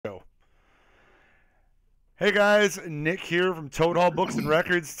Hey guys, Nick here from Toad Hall Books and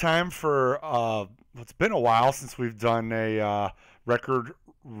Records. Time for it's been a while since we've done a record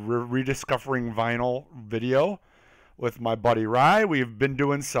rediscovering vinyl video with my buddy Rye. We've been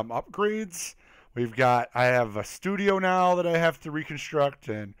doing some upgrades. I have a studio now that I have to reconstruct,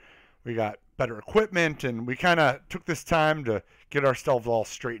 and we got better equipment, and we kind of took this time to get ourselves all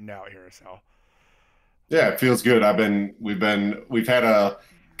straightened out here. So Yeah, it feels good. We've had a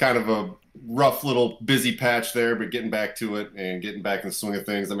kind of a rough little busy patch there, but getting back to it and getting back in the swing of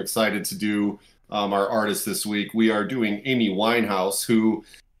things. I'm excited to do our artist this week. We are doing Amy Winehouse, who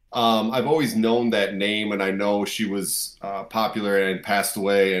I've always known that name, and I know she was popular and passed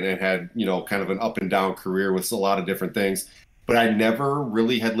away and had, kind of an up and down career with a lot of different things. But I never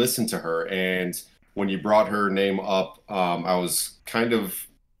really had listened to her. And when you brought her name up, I was kind of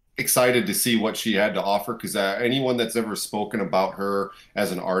excited to see what she had to offer because anyone that's ever spoken about her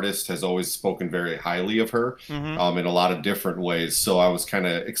as an artist has always spoken very highly of her in a lot of different ways. So I was kind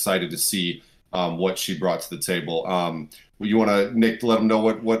of excited to see what she brought to the table. You want to, Nick, let them know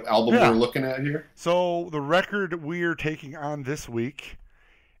what album we're looking at here? So the record we're taking on this week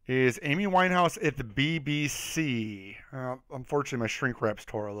is Amy Winehouse at the BBC. Unfortunately, my shrink wraps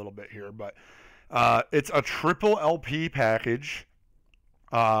tore a little bit here, but it's a triple LP package.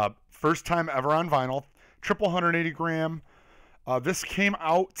 First time ever on vinyl, triple 180 gram. This came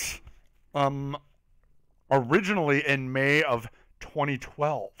out originally in May of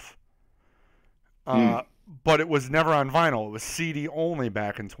 2012. But it was never on vinyl. It was CD only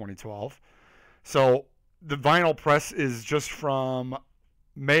back in 2012. So the vinyl press is just from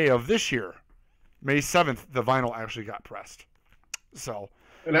May of this year. May 7th, the vinyl actually got pressed. So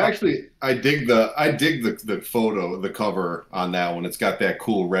And actually, I dig the photo, the cover on that one. It's got that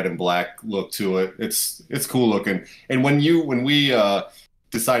cool red and black look to it. It's cool looking. And when we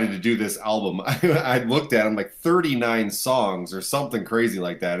decided to do this album, I looked at them like 39 songs or something crazy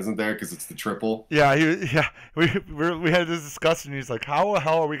like that, isn't there? Because it's the triple. Yeah, we had this discussion. He's like, "How the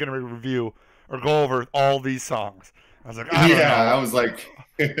hell are we going to review or go over all these songs?" I was like, "I don't know." I was like,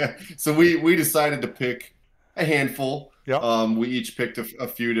 so we decided to pick a handful. Yep. We each picked a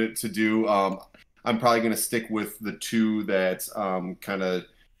few to do. I'm probably going to stick with the two that kind of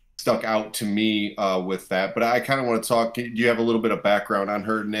stuck out to me with that. But I kind of want to talk. Do you have a little bit of background on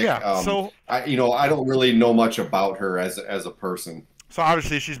her, Nick? Yeah. I don't really know much about her as a person. So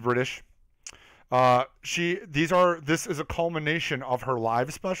obviously she's British. This is a culmination of her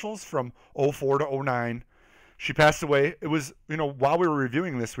live specials from '04 to '09. She passed away. It was, while we were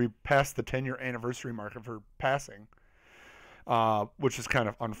reviewing this, we passed the 10-year anniversary mark of her passing. Which is kind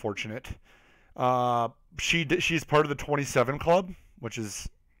of unfortunate. She's part of the 27 Club, which is,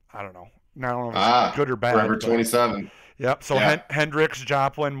 I don't know if it's good or bad. Forever 27. Yep. So yeah. Hendrix,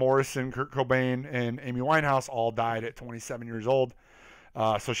 Joplin, Morrison, Kurt Cobain, and Amy Winehouse all died at 27 years old.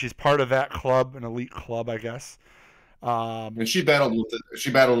 So she's part of that club, an elite club, I guess. And she battled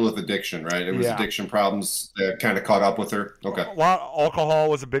with addiction, right? It was addiction problems that kind of caught up with her. Okay. A lot alcohol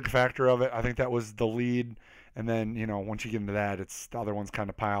was a big factor of it. I think that was the lead. And then, once you get into that, it's the other ones kind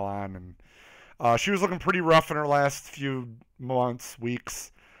of pile on. And she was looking pretty rough in her last few months,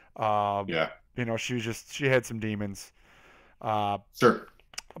 weeks. She had some demons. Sure.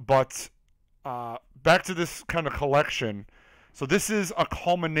 But back to this kind of collection. So this is a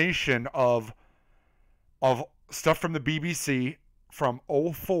culmination of stuff from the BBC from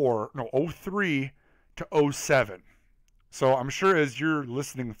 '03 to '07. So I'm sure as you're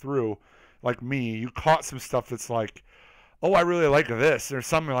listening through, like me, you caught some stuff that's like, oh, I really like this. There's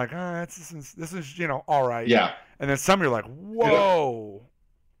some you're like, this is all right. Yeah. And then some you're like, whoa.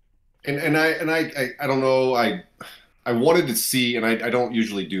 And I don't know. I wanted to see, and I don't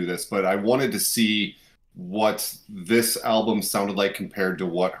usually do this, but I wanted to see what this album sounded like compared to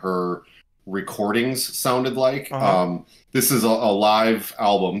what her recordings sounded like. This is a live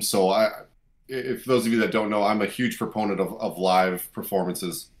album, so if those of you that don't know, I'm a huge proponent of live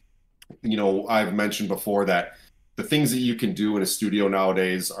performances. I've mentioned before that the things that you can do in a studio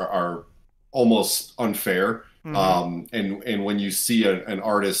nowadays are almost unfair. And when you see an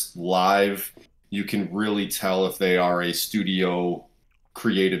artist live, you can really tell if they are a studio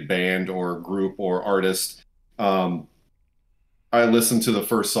created band or group or artist. I listened to the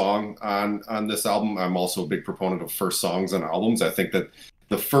first song on this album. I'm also a big proponent of first songs on albums. I think that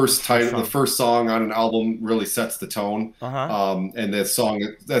the first song on an album really sets the tone. And that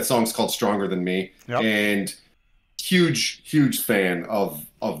song's called "Stronger Than Me." Yep. And huge fan of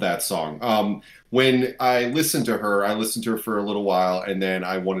that song. When I listened to her for a little while, and then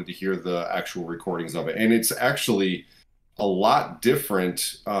I wanted to hear the actual recordings of it. And it's actually a lot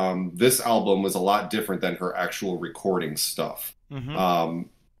different. This album was a lot different than her actual recording stuff. Hmm. Um,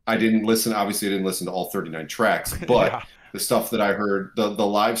 obviously, I didn't listen to all 39 tracks, but Yeah. the stuff that I heard, the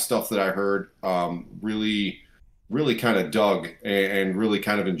live stuff that I heard, really, really kind of dug and really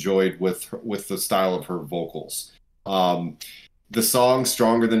kind of enjoyed with the style of her vocals. Um, the song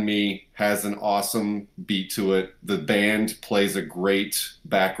Stronger Than Me has an awesome beat to it. The band plays a great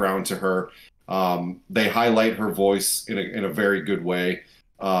background to her. They highlight her voice in a very good way.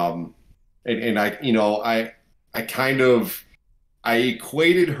 Um, and I, I kind of, I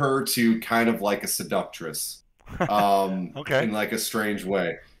equated her to kind of like a seductress, Okay. in like a strange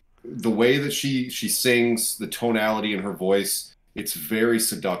way. The way that she sings, the tonality in her voice, it's very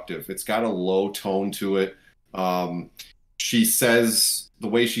seductive. It's got a low tone to it. Um, she says the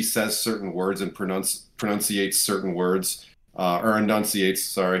way she says certain words and pronunciates certain words, or enunciates,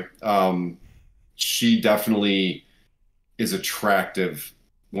 sorry. She definitely is attractive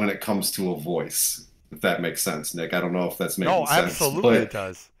when it comes to a voice, if that makes sense, Nick. I don't know if that's No, making sense, absolutely it but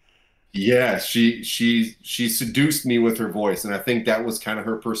does. yeah, she seduced me with her voice, and I think that was kind of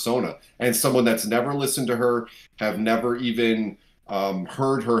her persona. And someone that's never listened to her, have never even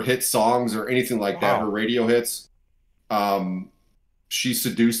heard her hit songs or anything like that, her Wow. radio hits. Um, she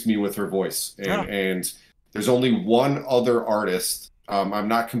seduced me with her voice, Yeah. and there's only one other artist. I'm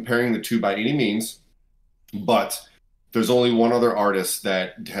not comparing the two by any means, but there's only one other artist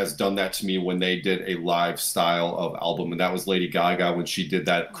that has done that to me when they did a live style of album, and that was Lady Gaga when she did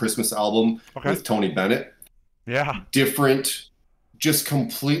that Christmas album Okay. with Tony Bennett. Yeah. Different, just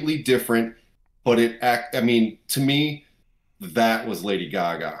completely different, but I mean, to me, that was Lady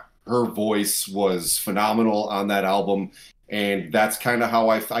Gaga. Her voice was phenomenal on that album, and that's kind of how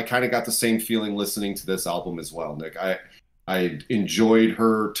I kind of got the same feeling listening to this album as well, Nick. I enjoyed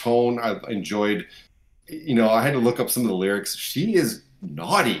her tone. I enjoyed, I had to look up some of the lyrics. She is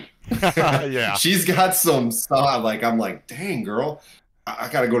naughty. Yeah. She's got some stuff. Like, I'm like, dang, girl, I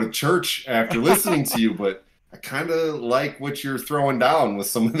got to go to church after listening to you, but I kind of like what you're throwing down with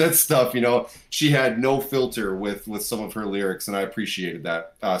some of that stuff. She had no filter with some of her lyrics, and I appreciated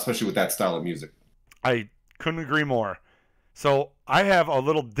that, especially with that style of music. I couldn't agree more. So I have a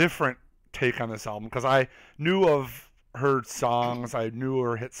little different take on this album because I knew of her songs, I knew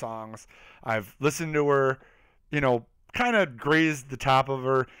her hit songs. I've listened to her, kind of grazed the top of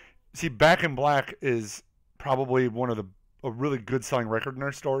her. See, Back in Black is probably one of a really good selling record in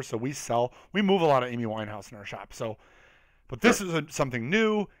our store. So we move a lot of Amy Winehouse in our shop. So, but this Sure. is something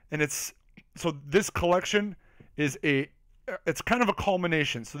new, and so this collection is it's kind of a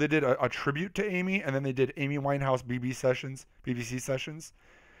culmination. So they did a tribute to Amy, and then they did Amy Winehouse BBC sessions,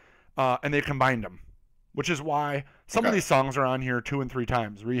 and they combined them, which is why some of Okay. these songs are on here 2 and 3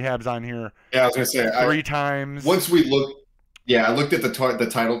 times. Rehab's on here Yeah, I was gonna say, 3 times. once we looked, yeah, I looked at the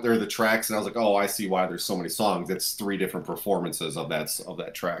title or the tracks, and I was like, oh, I see why there's so many songs. It's three different performances of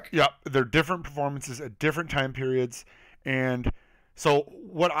that track. Yeah, they're different performances at different time periods, and so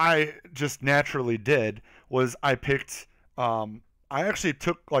what I just naturally did was I picked. I actually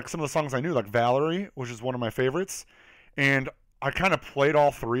took like some of the songs I knew, like Valerie, which is one of my favorites, and I kind of played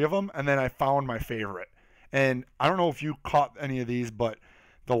all three of them, and then I found my favorite. And I don't know if you caught any of these, but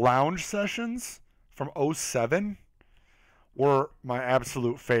the lounge sessions from '07 were my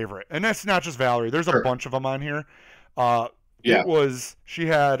absolute favorite. And that's not just Valerie. There's a Sure. bunch of them on here. Yeah. She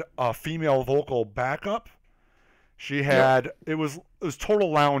had a female vocal backup. She Yep. had it was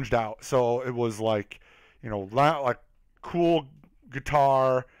total lounged out. So it was like, like cool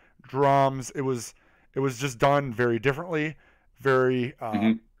guitar, drums. It was just done very differently, very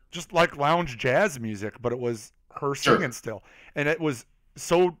Hmm. just like lounge jazz music, but it was her singing Sure. still, and it was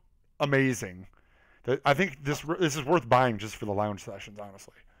so amazing that I think this is worth buying just for the lounge sessions,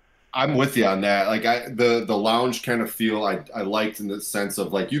 honestly. I'm with you on that. Like, the lounge kind of feel I liked, in the sense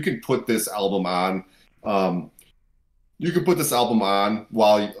of, like, you can put this album on. Um, you could put this album on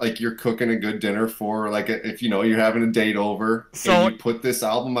while, like, you're cooking a good dinner for, like, if you're having a date over, and So you put this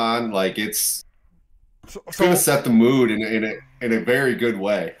album on, like, so it's gonna so, set the mood in a very good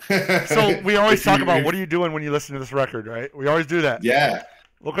way. so we always If talk you about what if are you doing when you listen to this record, right? We always do that. Yeah,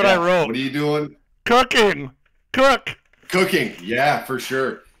 Look what I yeah. wrote: What are you doing? cooking, cook. Cooking. Yeah, for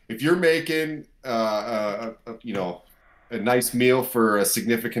sure. If you're making a nice meal for a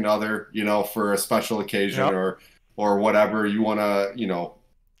significant other, for a special occasion, Yep. or whatever you want to,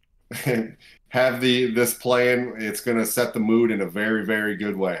 have this playing, it's going to set the mood in a very, very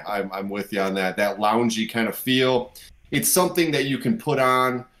good way. I'm with you on that. That loungy kind of feel. It's something that you can put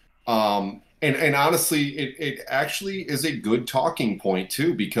on. And honestly, it actually is a good talking point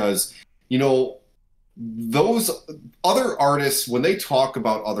too, because, you know, those other artists, when they talk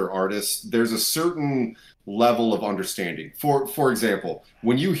about other artists, there's a certain level of understanding. For example,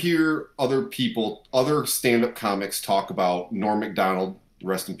 when you hear other people, other stand-up comics talk about Norm Macdonald,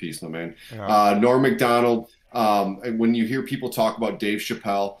 rest in peace, my man, Yeah. Norm Macdonald, and when you hear people talk about Dave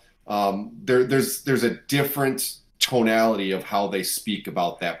Chappelle, there's a different tonality of how they speak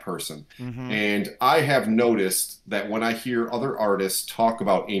about that person. Mm-hmm. And I have noticed that when I hear other artists talk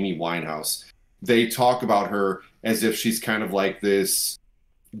about Amy Winehouse, they talk about her as if she's kind of like this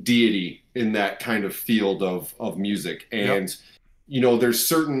deity in that kind of field of music. Yep. And there's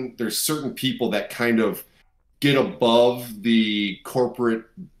certain people that kind of get above the corporate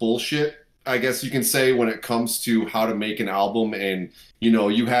bullshit, I guess you can say, when it comes to how to make an album. And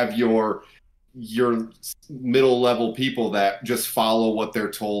you have your middle level people that just follow what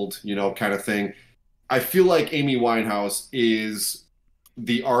they're told, kind of thing. I feel like Amy Winehouse is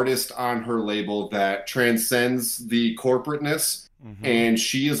the artist on her label that transcends the corporateness, Mm-hmm. and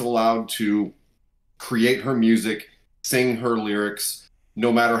she is allowed to create her music, sing her lyrics,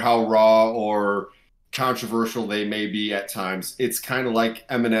 no matter how raw or controversial they may be at times. It's kind of like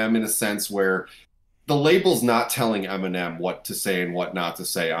Eminem in a sense, where the label's not telling Eminem what to say and what not to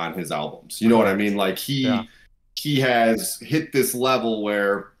say on his albums. You know what I Correct. mean? Like Yeah. he has hit this level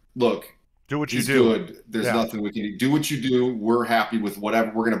where, look, Do what you he's do. good. There's Yeah. nothing we can do. What you do. We're happy with whatever.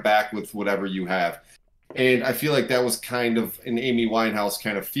 We're going to back with whatever you have. And I feel like that was kind of an Amy Winehouse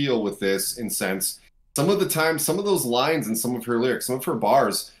kind of feel with this, in sense. Some of the time, some of those lines and some of her lyrics, some of her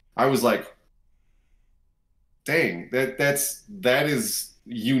bars, I was like, dang, that is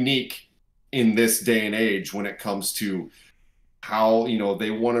unique in this day and age when it comes to how they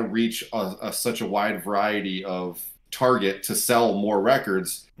want to reach such a wide variety of target to sell more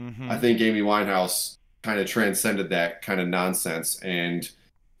records. I Mm-hmm. think Amy Winehouse kind of transcended that kind of nonsense and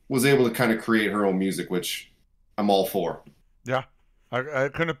was able to kind of create her own music, which I'm all for. Yeah. I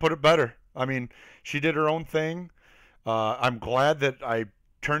couldn't have put it better. I mean, she did her own thing. I'm glad that I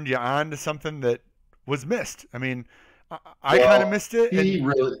turned you on to something that was missed. I mean, I kind of Well, missed it, he and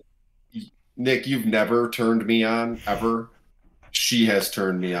really, Nick, you've never turned me on ever. She has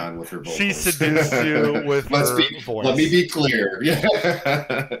turned me on with her she vocals. seduced you with let's be her Let me voice. be clear.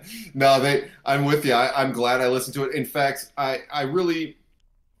 Yeah. No, I'm with you. I'm glad I listened to it. In fact, I really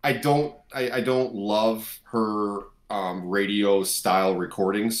I don't love her radio style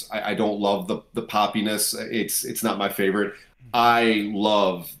recordings. I don't love the poppiness. It's not my favorite. I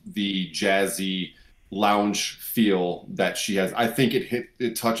love the jazzy lounge feel that she has. I think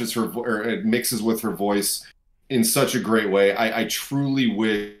it touches her, or it mixes with her voice in such a great way. I truly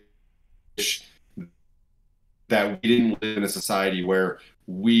wish that we didn't live in a society where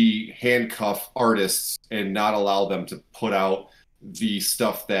we handcuff artists and not allow them to put out the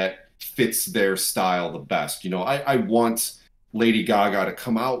stuff that fits their style the best. I want Lady Gaga to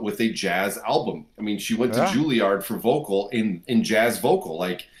come out with a jazz album. I mean, she went to Yeah. Juilliard for vocal in jazz vocal.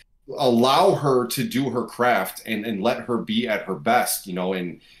 Like, allow her to do her craft and let her be at her best,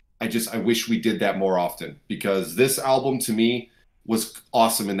 and I wish we did that more often, because this album to me was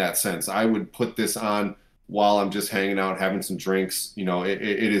awesome in that sense. I would put this on while I'm just hanging out, having some drinks. It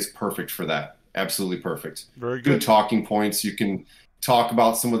is perfect for that. Absolutely perfect. Very Good good. talking points. You can talk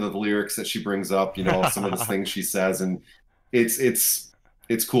about some of the lyrics that she brings up, some of the things she says, and it's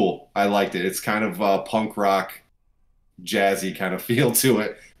cool. I liked it. It's kind of punk rock, jazzy kind of feel to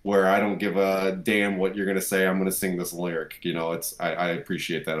it, where I don't give a damn what you're gonna say. I'm gonna sing this lyric. I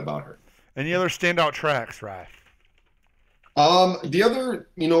appreciate that about her. Any other standout tracks, Rye? The other,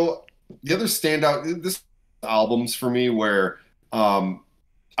 the other standout this albums for me where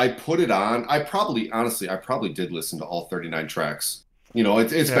I put it on. I probably did listen to all 39 tracks.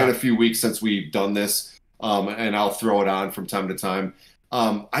 It's been Yeah. a few weeks since we've done this, and I'll throw it on from time to time.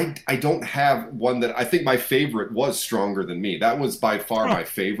 I don't have one that I think my favorite was Stronger Than Me. That was by far Oh, my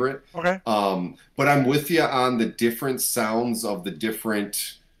favorite. okay. But I'm with you on the different sounds of the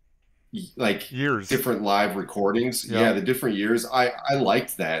different, like, Years. different live recordings. Yep. Yeah, the different years. I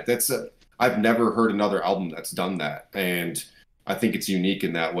liked that. I've never heard another album that's done that, and I think it's unique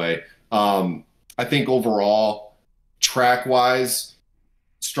in that way. I think overall, track wise,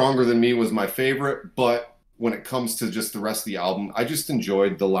 Stronger Than Me was my favorite, but when it comes to just the rest of the album, I just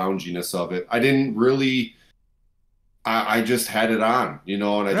enjoyed the lounginess of it. I didn't really. I just had it on, and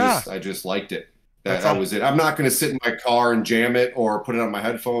I Yeah. just I just liked it. That That's that all. was it. I'm not going to sit in my car and jam it or put it on my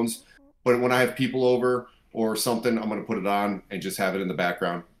headphones, but when I have people over or something, I'm going to put it on and just have it in the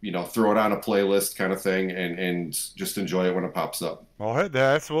background. Throw it on a playlist kind of thing, and just enjoy it when it pops up. Well, hey,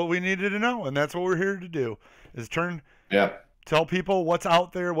 that's what we needed to know, and that's what we're here to do: is turn Yeah. tell people what's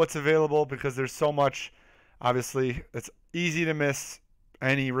out there, what's available, because there's so much. Obviously, it's easy to miss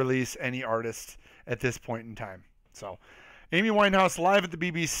any release, any artist at this point in time. So, Amy Winehouse live at the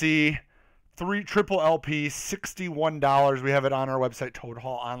BBC, triple LP, $61. We have it on our website,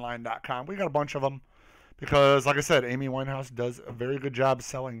 toadhallonline.com. We got a bunch of them because, like I said, Amy Winehouse does a very good job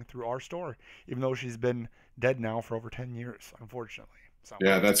selling through our store, even though she's been dead now for over 10 years, unfortunately. So.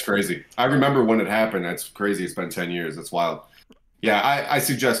 Yeah, that's crazy. I remember when it happened. That's crazy. It's been 10 years. That's wild. Yeah, I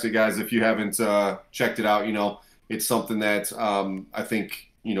suggest it, guys. If you haven't checked it out, it's something that I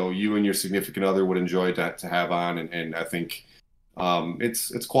think you and your significant other would enjoy to have on, and I think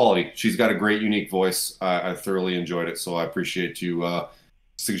it's quality. She's got a great, unique voice. I thoroughly enjoyed it, so I appreciate you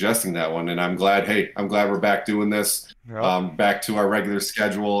suggesting that one. And I'm glad. Hey, I'm glad we're back doing this. Yep. Back to our regular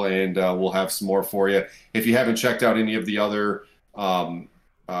schedule, and we'll have some more for you. If you haven't checked out any of the other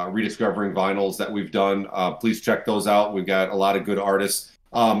Rediscovering vinyls that we've done, please check those out. We've got a lot of good artists.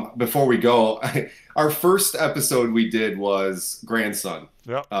 Before we go, our first episode we did was Grandson,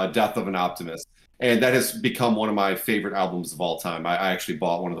 yep. Death of an Optimist. And that has become one of my favorite albums of all time. I actually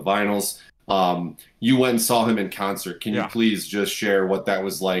bought one of the vinyls. You went and saw him in concert. Can you please just share what that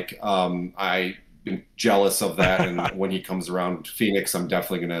was like? I've been jealous of that. And when he comes around Phoenix, I'm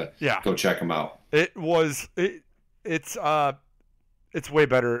definitely going to go check him out. It's way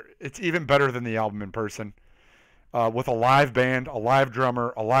better. It's even better than the album in person. With a live band, a live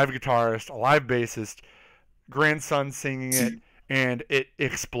drummer, a live guitarist, a live bassist, grandson singing it, and it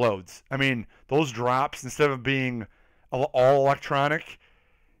explodes. I mean, those drops, instead of being all electronic,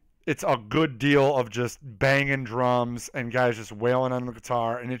 it's a good deal of just banging drums and guys just wailing on the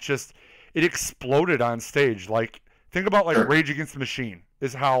guitar, and it exploded on stage. Like, think about Rage Against the Machine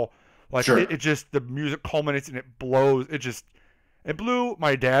is how it just, the music culminates and it blows. It blew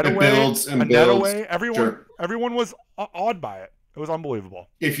my dad away. Builds and builds. Away. Everyone was awed by it. It was unbelievable.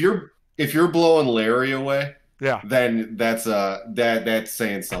 If you're blowing Larry away, then that's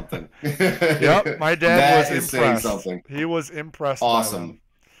saying something. Yep, my dad was impressed. Saying something. He was impressed. Awesome.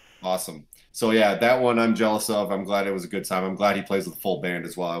 So yeah, that one I'm jealous of. I'm glad it was a good time. I'm glad he plays with a full band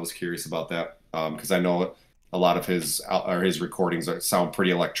as well. I was curious about that because I know a lot of his recordings sound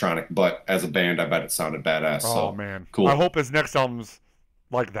pretty electronic, but as a band, I bet it sounded badass. Oh man, cool. I hope his next album's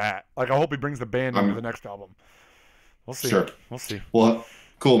like that. I hope he brings the band into the next album. We'll see. Sure, we'll see. Well,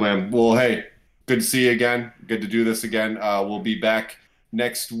 cool, man. Well, hey, good to see you again. Good to do this again. We'll be back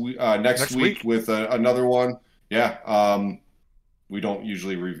next week with another one. Yeah. We don't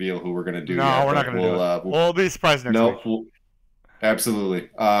usually reveal who we're gonna do. No, we're not gonna do it. We'll be surprised next week. Absolutely.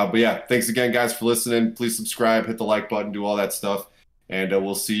 But yeah, thanks again, guys, for listening. Please subscribe, hit the like button, do all that stuff, and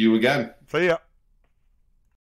we'll see you again. See ya.